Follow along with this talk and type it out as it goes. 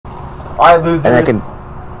Alright, losers. And I can...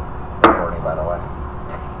 Recording, by the way.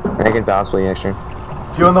 And I can bounce way extra.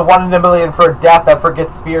 Doing the 1 in a million for death that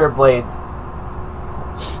forgets spirit blades.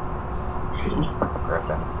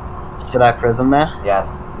 Griffin. Should I prism now? Yes.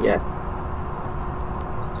 Yeah.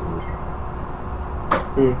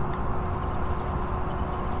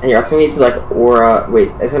 And you also need to like aura. Wait,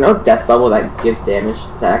 is there no death bubble that gives damage?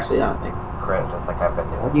 Is that actually? I don't think. It's crit, just like I've been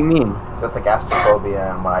doing. What do you mean? Just like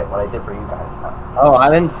astrophobia and what I did for you guys. Oh, I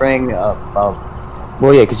didn't bring up.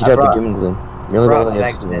 Well, yeah, because you I got the brought- doom and gloom. Really, brought really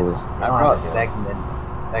have to Decadent. move. I don't have brought to do it. Decadent.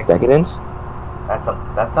 Decadence?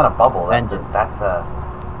 That's not a bubble. That's Vengeance.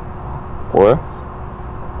 Or?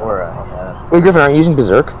 Aura. Yeah. Wait, Griffin, aren't you using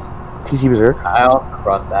Berserk? TC Berserk? I also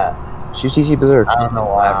brought that. Choose TC Berserk. I don't know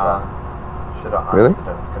why I brought. Should have Really?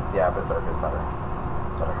 Yeah, Berserk is better.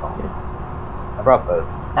 Better call. I brought both.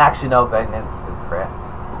 Actually, no, Vengeance is crit.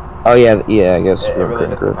 Oh yeah, yeah, I guess. It really Correct,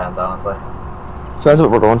 just correct. depends, honestly. So that's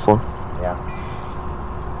what we're going for. Yeah.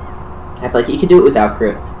 I feel like he could do it without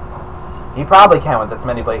crit. He probably can with this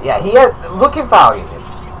many blades. Yeah, he has. Look at values.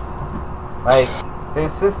 Like,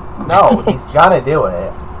 there's just no. He's gonna do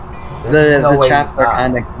it. There's no The way traps he's are not.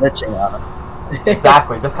 kind of glitching on him.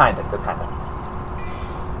 Exactly. Just kind of.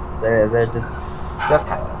 They're just. Just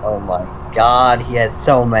kind of. Oh my god, he has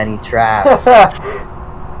so many traps.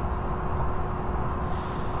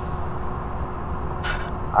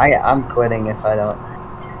 I'm quitting if I don't.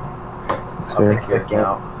 That's I'll fair. take your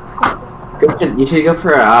account. You should go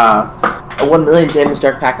for a 1 million damage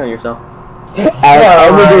dark pack on yourself.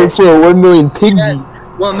 I'm gonna go for a 1 million pigsy.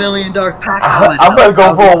 1 million dark pack. I'm gonna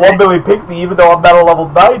go for a 1 million pixie, even though I'm not a level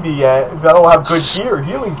 90 yet. I don't have good gear,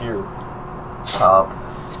 healing gear.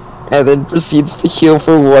 And then proceeds to heal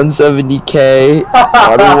for 170k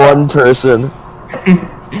on one person.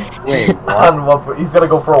 Wait, what? On one, he's gonna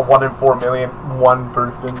go for a 1 in 4 million, one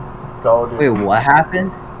person. Let's go, dude. Wait, what happened?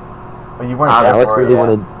 Well, you weren't there Alec for really it yet.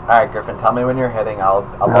 wanted. Alright, Griffin, tell me when you're hitting. I'll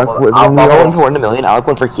Alec, bubble. when I'll we all went bubble. for 1 in a million, Alec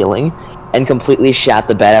went for healing and completely shat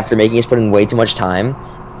the bed after making us put in way too much time.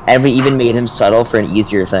 And we even made him subtle for an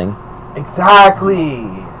easier thing. Exactly!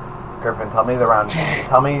 Griffin, tell me the round.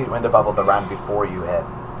 Tell me when to bubble the round before you hit.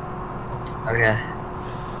 Okay.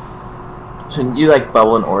 Shouldn't you like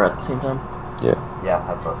bubble and aura at the same time? Yeah,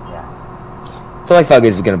 that's what. Yeah. I feel like Falgus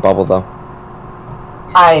is gonna bubble though.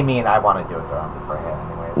 I mean, I want to do it the round before I hit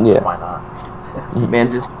anyway. Yeah. Why not?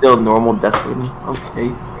 Man's is still normal death rating.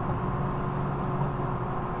 Okay.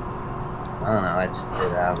 I don't know, I just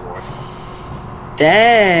did that war.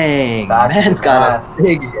 Dang! Back to Man's the got grass. a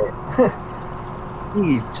big hit.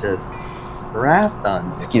 He just wrapped on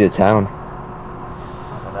me. Get to town. I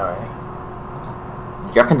know,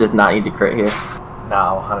 right? Griffin does not need to crit here.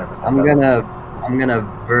 No, 100%. I'm gonna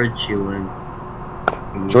virtue and.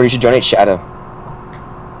 Jordy, you should donate Shadow.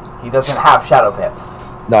 He doesn't have shadow pips.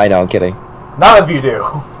 No, I know, I'm kidding. None of you do.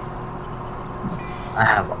 I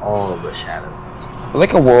have all of the shadows. We're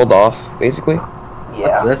like a world off, basically.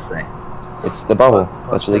 Yeah. What's this thing? It's the bubble.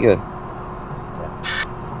 That's really good.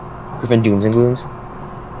 Griffin Dooms and Glooms.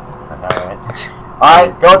 Alright. Alright,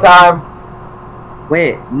 it's go time!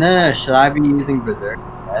 Wait, no, should I be using Berserk?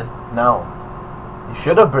 No. You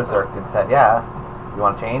should have berserked instead, yeah. You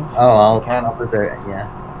want to change? Oh, You can. I'll Berserk, yeah.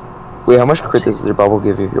 Wait, how much crit does your bubble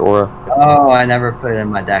give you? Your aura? Oh, I never put it in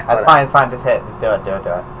my deck. That's fine, it's fine, just hit. Just do it.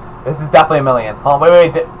 This is definitely a million. Oh,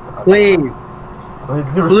 wait. Please!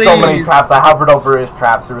 There were so many traps. I hovered over his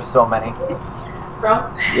traps. There were so many.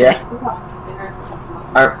 Yeah.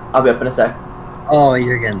 Alright, I'll be up in a sec. Oh,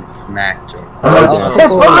 you're getting smacked, Jordan.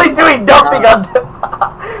 It's literally doing nothing.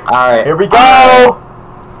 Alright. Here we go.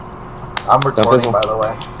 I'm this recording, one. by the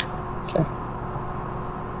way. Okay.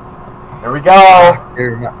 Here we go.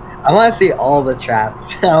 I want to see all the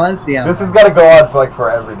traps. I want to see how. This is gonna go on for like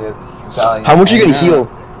forever, dude. I'm telling you. How much are you gonna I heal?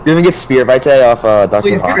 You even get Spirit Bite today off Dr.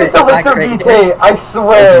 Please Hawk? crit. It's Elixir Vitae. I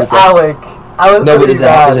swear, Alec. No, but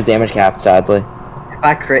there's a damage cap, sadly. If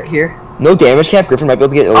I crit here, No damage cap, Griffin might be able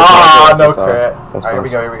to get Elixir Ah, Vitae no if, crit. that's Alright,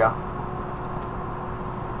 close. here we go.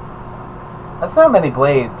 That's not many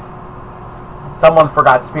blades. Someone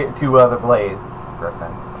forgot two other blades,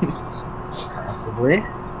 Griffin. possibly.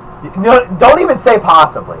 No, don't even say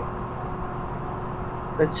possibly.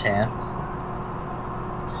 It's a chance.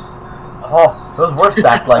 Oh, those were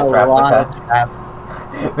stacked life A traps. lot Okay. of traps.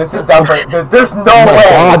 This is definitely. There's no Oh my way.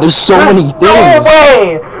 god, there's so many things! No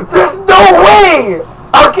way! There's no way!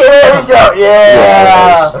 Okay, there we go.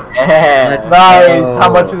 Yeah! Yeah. Nice. How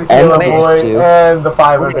much is the And healer the boy? base, too. And the Wait,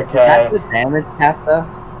 that's 500k. the damage cap though?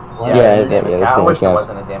 Yeah, it's a yeah, damage that's cap. I wish there damage cap.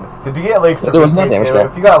 wasn't a damage. Did you get Elixir There was no Vitae, damage too? cap.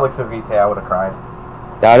 If you got Elixir Vitae, I would have cried.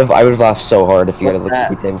 I would have laughed so hard if you got What's Elixir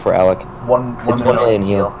that? Vitae before Alec. One It's 1 million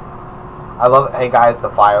heal. I love it. Hey guys, the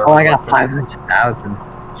fire. Oh, I got 500,000.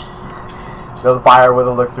 The fire with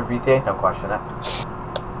Elixir VT, no question it.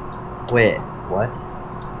 Wait, what?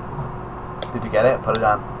 Did you get it? Put it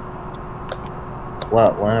on.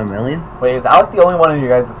 What, 1 in a million? Wait, is Alec the only one in you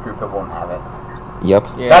guys' group that won't have it? Yep.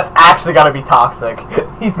 Yeah. That's actually gotta be toxic.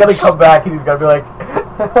 He's gonna come back and he's gonna be like,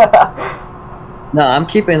 No, I'm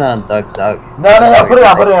keeping on Doug. no, put it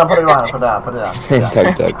on.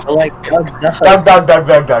 Doug. I like Doug.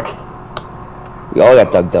 Doug. We all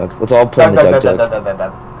got Doug. Let's all put in the Doug.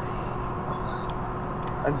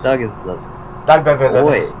 Doug is the Doug.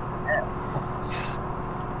 boy.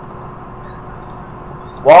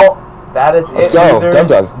 Well, that is Let's it. go. Losers.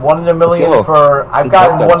 Doug. 1 in a million for. I've The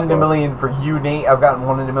gotten Doug 1 in a squad. million for you, Nate. I've gotten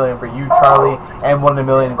 1 in a million for you, Charlie, and 1 in a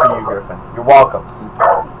million for you, Griffin. You're welcome.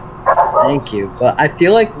 Thank you, but I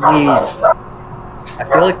feel like that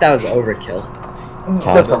was overkill.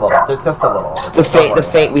 Just a little. Just a little. The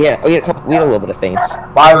feint. We had a little bit of feints.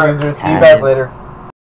 Bye, losers. See you guys later.